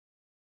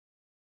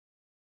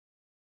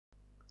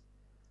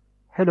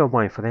Hello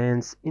my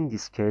friends, in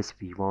this case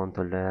we want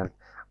to learn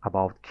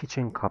about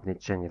Kitchen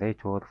Cabinet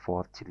Generator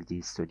for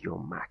 3D Studio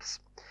Max.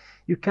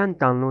 You can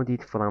download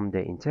it from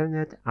the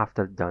internet.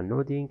 After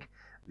downloading,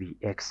 we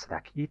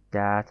extract it.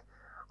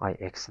 I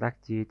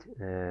extracted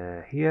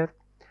here.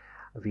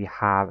 We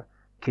have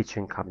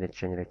Kitchen Cabinet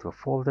Generator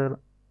folder.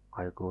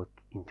 I go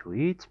into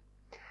it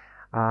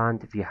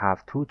and we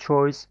have two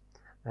choice.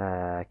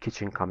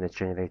 Kitchen Cabinet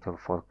Generator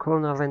for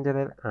Corner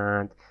Renderer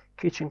and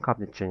Kitchen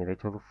Cabinet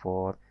Generator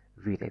for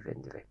V-Ray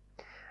Renderer.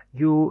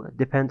 You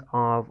depend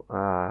on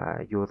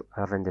your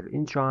render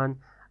engine,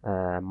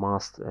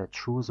 must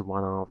choose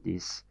one of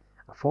these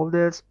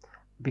folders.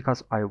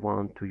 Because I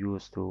want to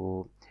use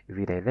to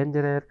V-Ray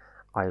renderer,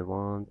 I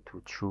want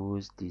to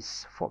choose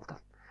this folder.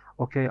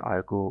 Okay,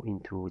 I go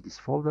into this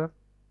folder,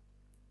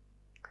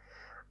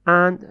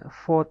 and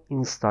for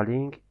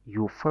installing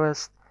you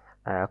first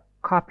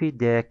copy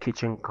the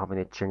Kitchen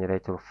Cabinet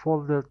Generator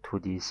folder to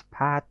this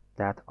path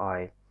that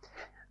I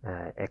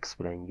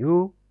explain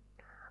you.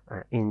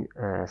 In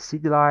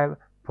CD Drive,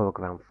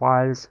 Program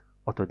Files,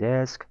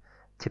 Autodesk,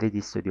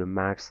 3D Studio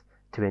Max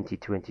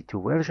 2022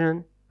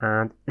 version,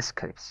 and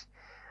scripts.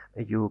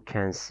 You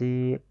can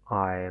see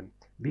I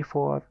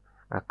before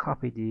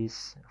copy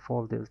this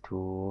folder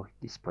to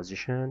this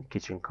position,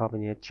 Kitchen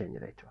Cabinet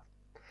Generator.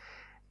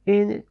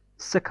 In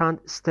second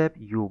step,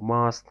 you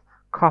must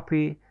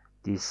copy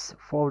this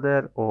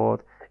folder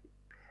or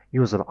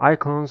user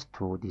icons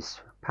to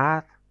this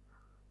path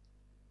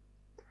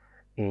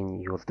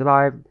in your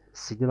drive,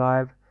 CD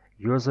drive,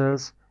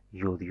 users,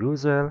 your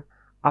user,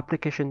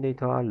 application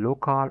data,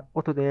 local,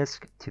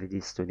 Autodesk,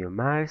 3D Studio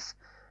Max,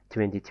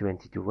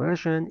 2022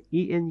 version,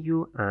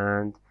 ENU,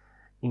 and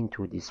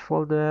into this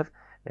folder.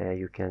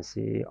 You can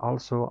see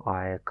also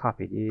I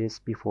copied this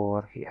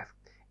before here,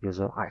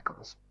 user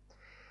icons.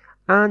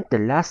 And the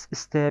last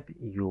step,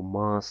 you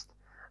must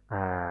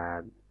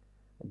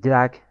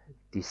drag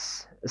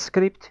this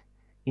script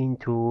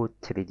into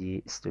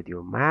 3D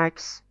Studio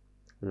Max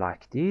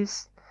like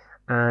this,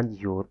 and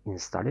your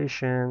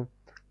installation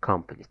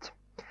complete.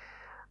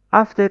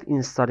 After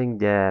installing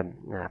the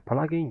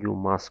plugin, you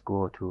must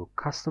go to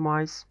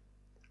Customize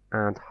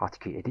and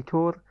Hotkey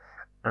Editor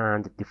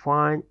and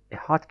define a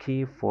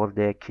hotkey for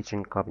the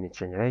Kitchen Cabinet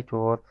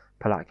Generator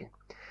plugin.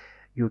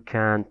 You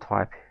can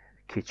type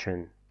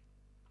kitchen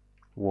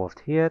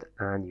word here,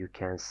 and you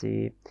can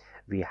see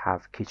we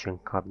have Kitchen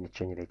Cabinet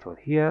Generator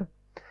here.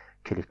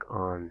 Click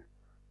on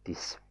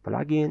this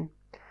plugin,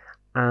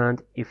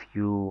 and if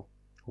you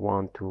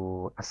want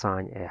to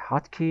assign a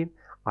hotkey,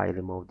 I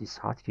remove this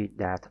hotkey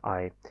that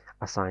I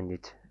assigned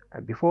it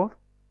before.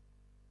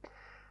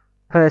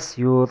 Press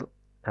your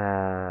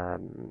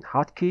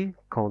hotkey,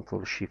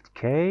 Ctrl Shift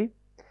K,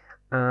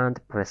 and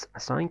press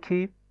assign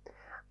key,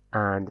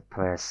 and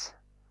press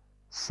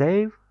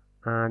save,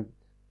 and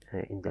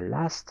in the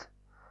last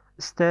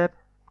step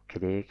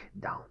click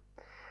down.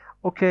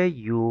 Okay,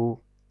 you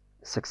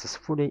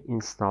successfully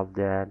installed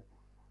the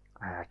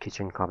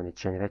Kitchen Cabinet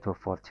Generator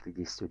for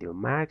 3D Studio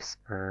Max,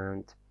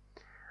 and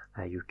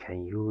you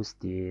can use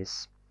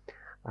this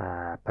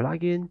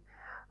plugin,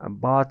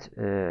 but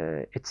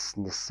it's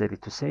necessary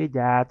to say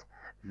that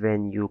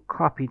when you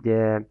copy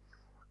the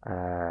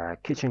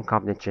Kitchen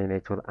Cabinet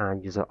Generator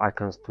and user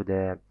icons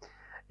to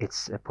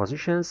its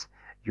positions,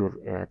 your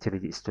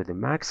 3D Studio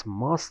Max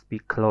must be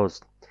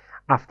closed.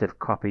 After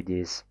copy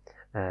these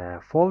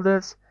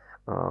folders,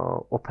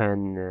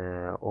 open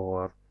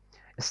or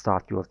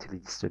start your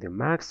 3D Studio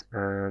Max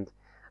and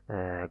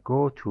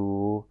go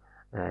to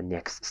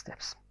next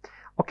steps.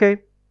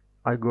 Okay,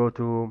 I go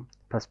to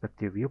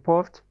perspective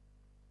viewport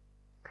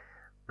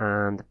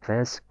and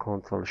press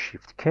Ctrl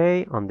Shift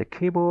K on the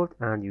keyboard,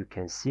 and you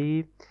can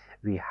see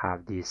we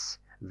have this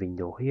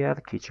window here,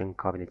 Kitchen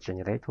Cabinet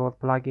Generator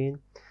plugin,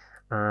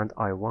 and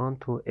I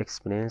want to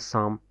explain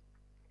some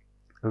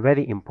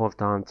very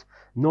important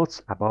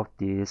notes about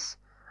this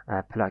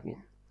plugin.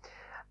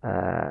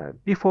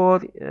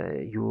 Before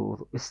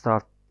you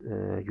start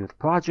your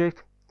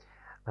project,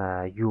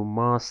 you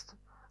must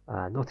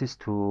notice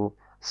to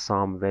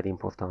some very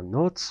important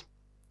notes.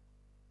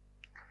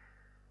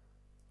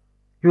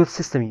 Your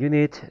system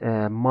unit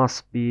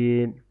must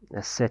be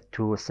set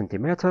to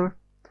centimeter,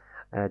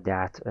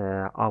 that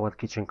our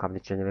Kitchen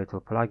Cabinet Generator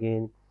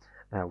plugin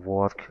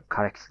work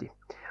correctly.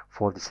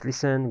 For this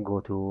reason, go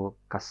to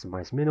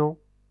Customize menu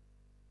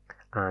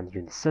and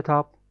Unit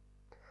Setup.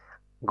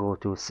 Go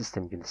to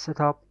System Unit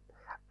Setup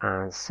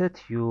and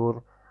set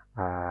your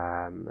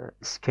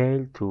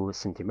scale to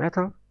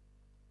centimeter.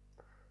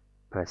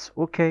 Press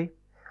OK,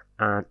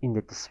 and in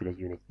the display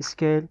unit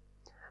scale,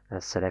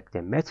 select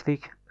the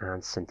metric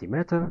and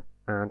centimeter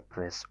and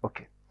press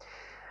OK.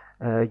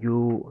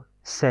 You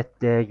set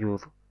your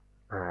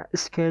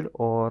scale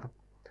or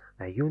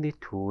unit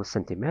to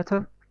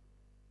centimeter.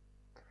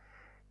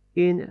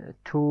 In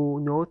to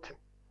note,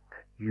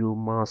 you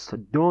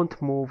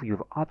don't move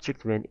your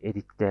object when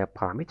edit the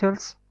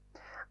parameters,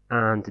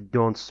 and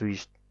don't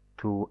switch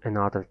to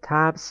another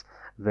tabs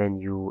when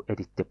you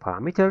edit the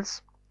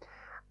parameters,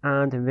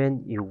 And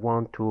when you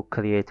want to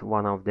create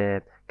one of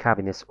the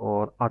cabinets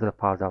or other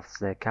part of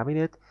the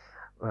cabinet,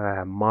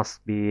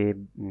 must be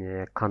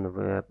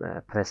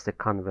press the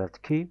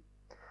convert key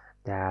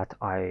that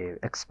I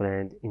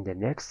explained in the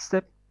next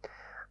step.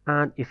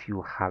 And if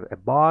you have a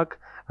bug,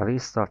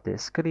 restart the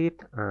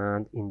script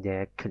and in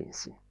the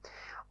cleansing.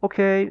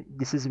 Okay,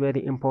 this is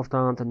very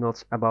important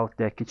notes about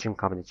the kitchen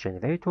cabinet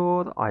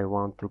generator. I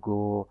want to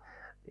go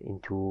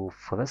into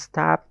first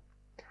tab,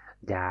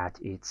 that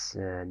its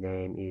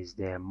name is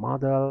the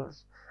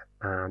models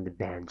and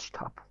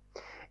benchtop.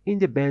 In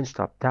the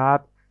benchtop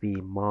tab,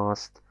 we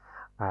must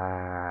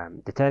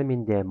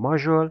determine the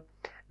module.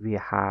 We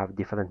have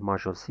different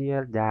modules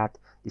here that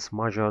these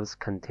modules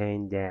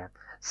contain the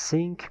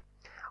sink.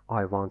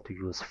 I want to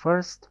use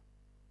first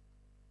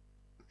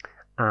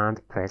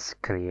and press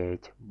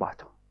create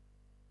button.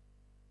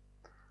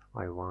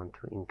 I want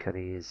to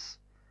increase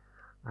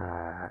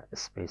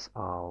space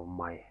of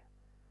my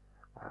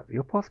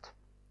viewport.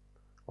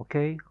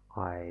 Okay,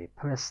 I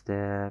press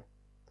the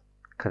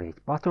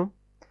create button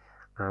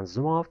and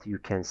zoom out. You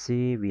can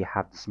see we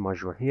have this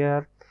module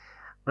here,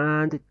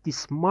 and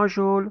this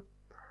module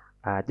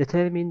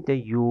determine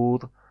your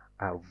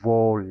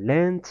wall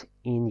length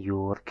in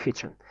your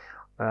kitchen.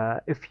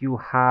 If you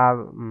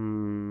have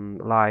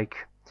like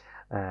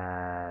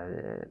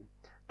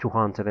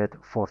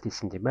 240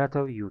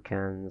 centimeter, you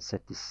can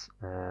set this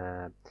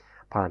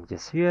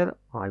parameters here.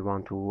 I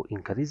want to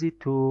increase it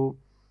to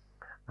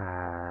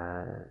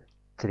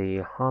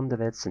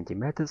 300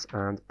 centimeters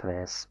and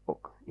press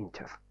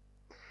enter.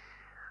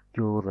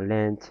 Your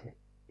length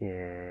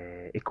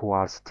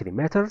equals 3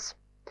 meters.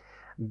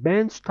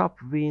 Benchtop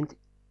width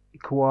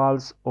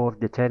equals or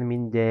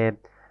determine the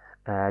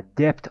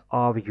depth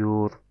of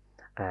your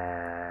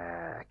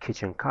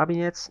kitchen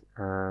cabinets,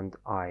 and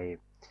I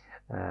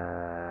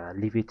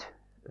leave it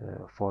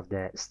for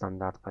the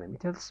standard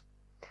parameters.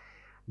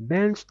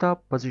 Benchtop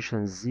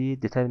position Z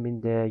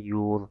determine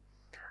your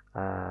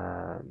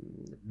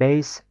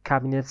base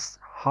cabinets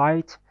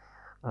height.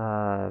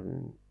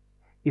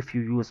 If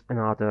you use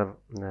another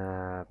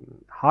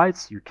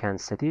heights, you can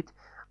set it.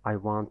 I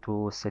want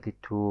to set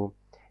it to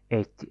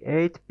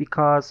 88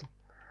 because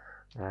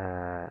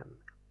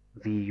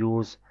we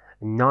use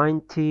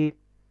 90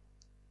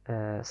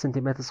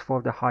 centimeters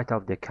for the height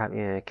of the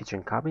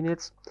kitchen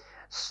cabinets.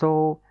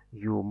 So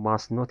you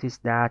must notice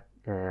that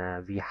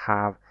we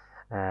have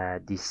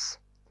this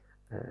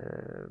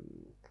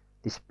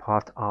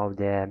part of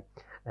the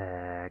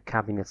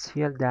cabinets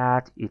here,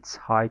 that its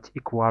height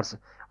equals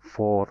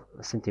 4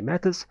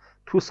 centimeters,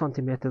 2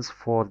 centimeters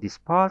for this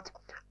part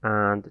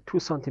and 2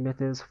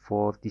 centimeters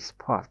for this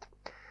part.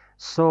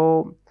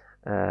 So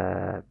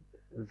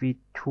with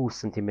 2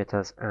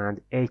 centimeters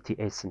and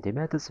 88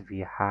 centimeters, we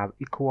have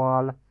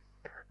equal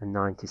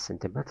 90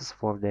 centimeters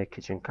for the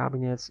kitchen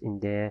cabinets in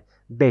the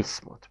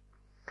base mode.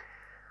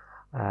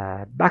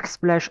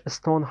 Backsplash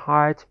stone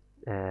height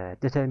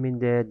determine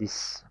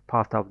this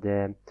part of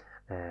the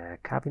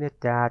cabinet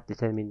that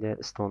determine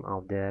the stone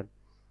of the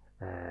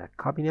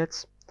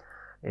cabinets.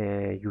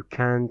 You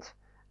can't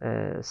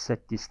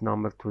set this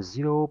number to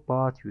 0,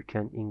 but you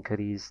can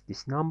increase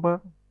this number.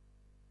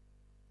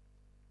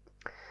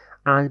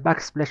 And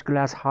backsplash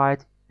glass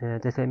height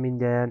determine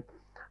the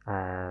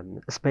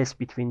space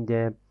between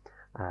the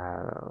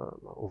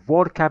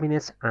wall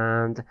cabinets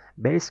and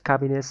base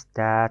cabinets,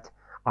 that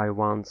I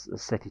want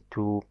set it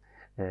to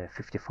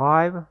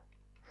 55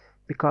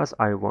 because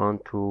I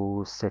want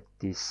to set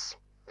this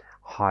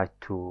height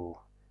to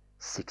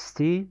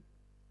 60.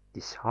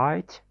 This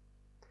height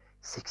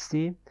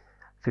 60,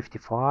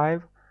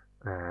 55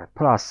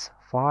 plus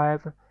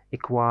 5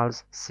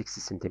 equals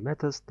 60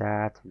 centimeters,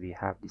 that we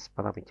have these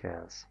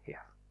parameters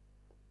here.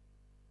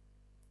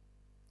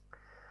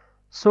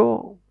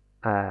 So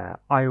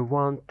I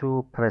want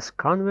to press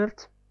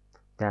convert,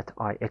 that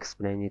I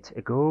explained it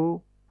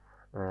ago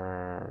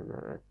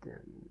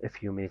a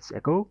few minutes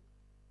ago,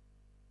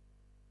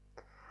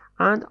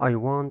 and I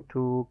want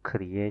to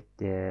create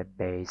the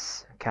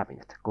base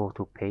cabinet. Go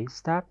to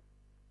Paste tab,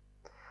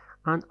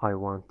 and I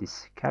want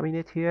this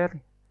cabinet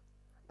here.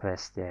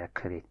 Press the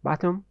create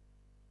button,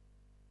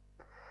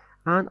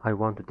 and I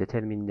want to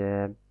determine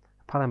the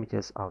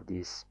parameters of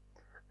this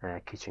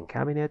kitchen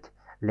cabinet.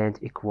 Length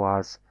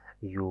equals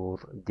your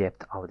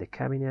depth of the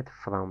cabinet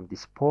from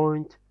this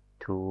point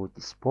to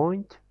this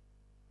point.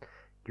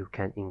 You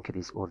can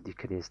increase or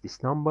decrease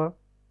this number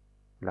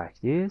like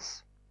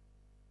this.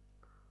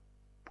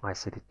 I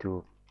set it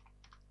to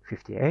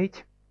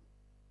 58.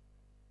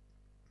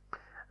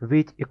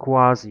 Width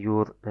equals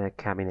your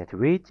cabinet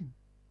width.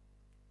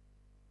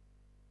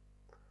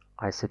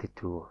 I set it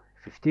to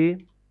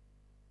 50.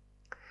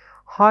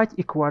 Height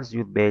equals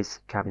your base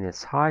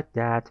cabinet's height,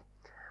 that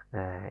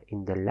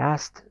in the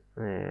last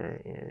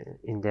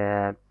in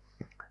the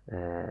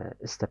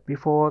step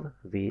before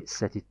we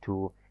set it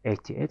to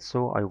 88,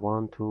 so I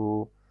want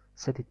to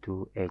set it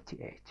to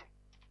 88.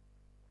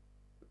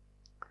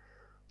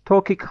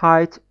 Toe kick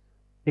height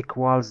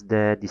equals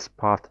this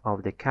part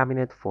of the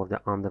cabinet for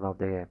the under of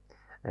the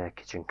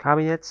kitchen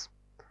cabinets.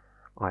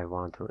 I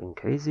want to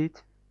increase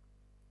it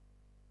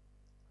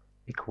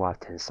equal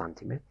 10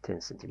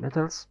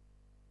 centimeters.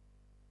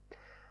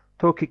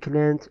 Toe kick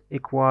length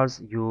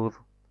equals your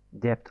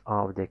depth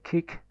of the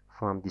kick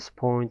from this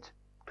point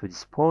to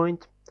this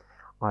point.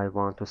 I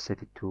want to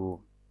set it to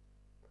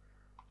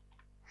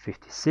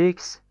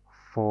 56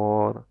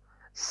 for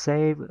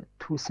save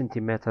 2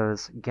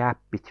 centimeters gap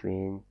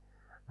between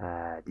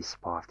this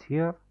part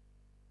here.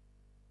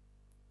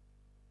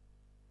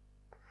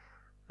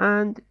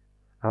 And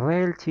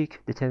rail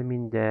thick,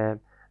 determine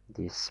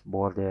this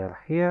border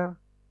here.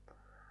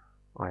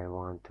 I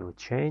want to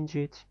change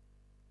it.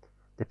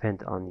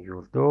 Depend on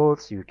your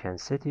doors, you can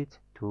set it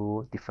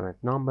to different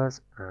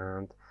numbers,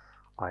 and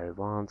I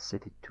want to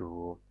set it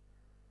to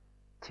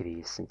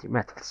 3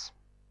 centimeters.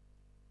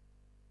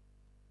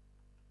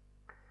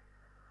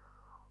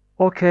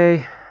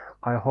 Okay,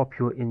 I hope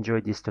you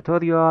enjoyed this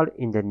tutorial.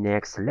 In the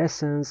next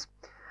lessons,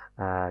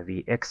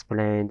 we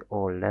explained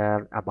or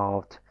learn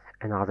about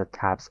another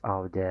types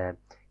of the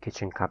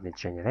kitchen cabinet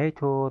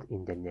generator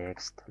in the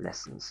next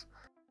lessons.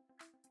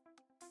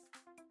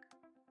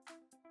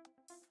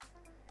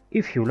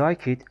 If you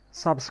like it,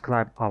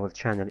 subscribe our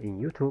channel in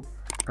YouTube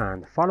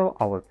and follow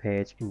our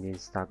page in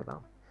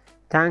Instagram.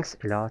 Thanks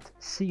a lot.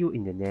 See you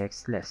in the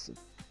next lesson.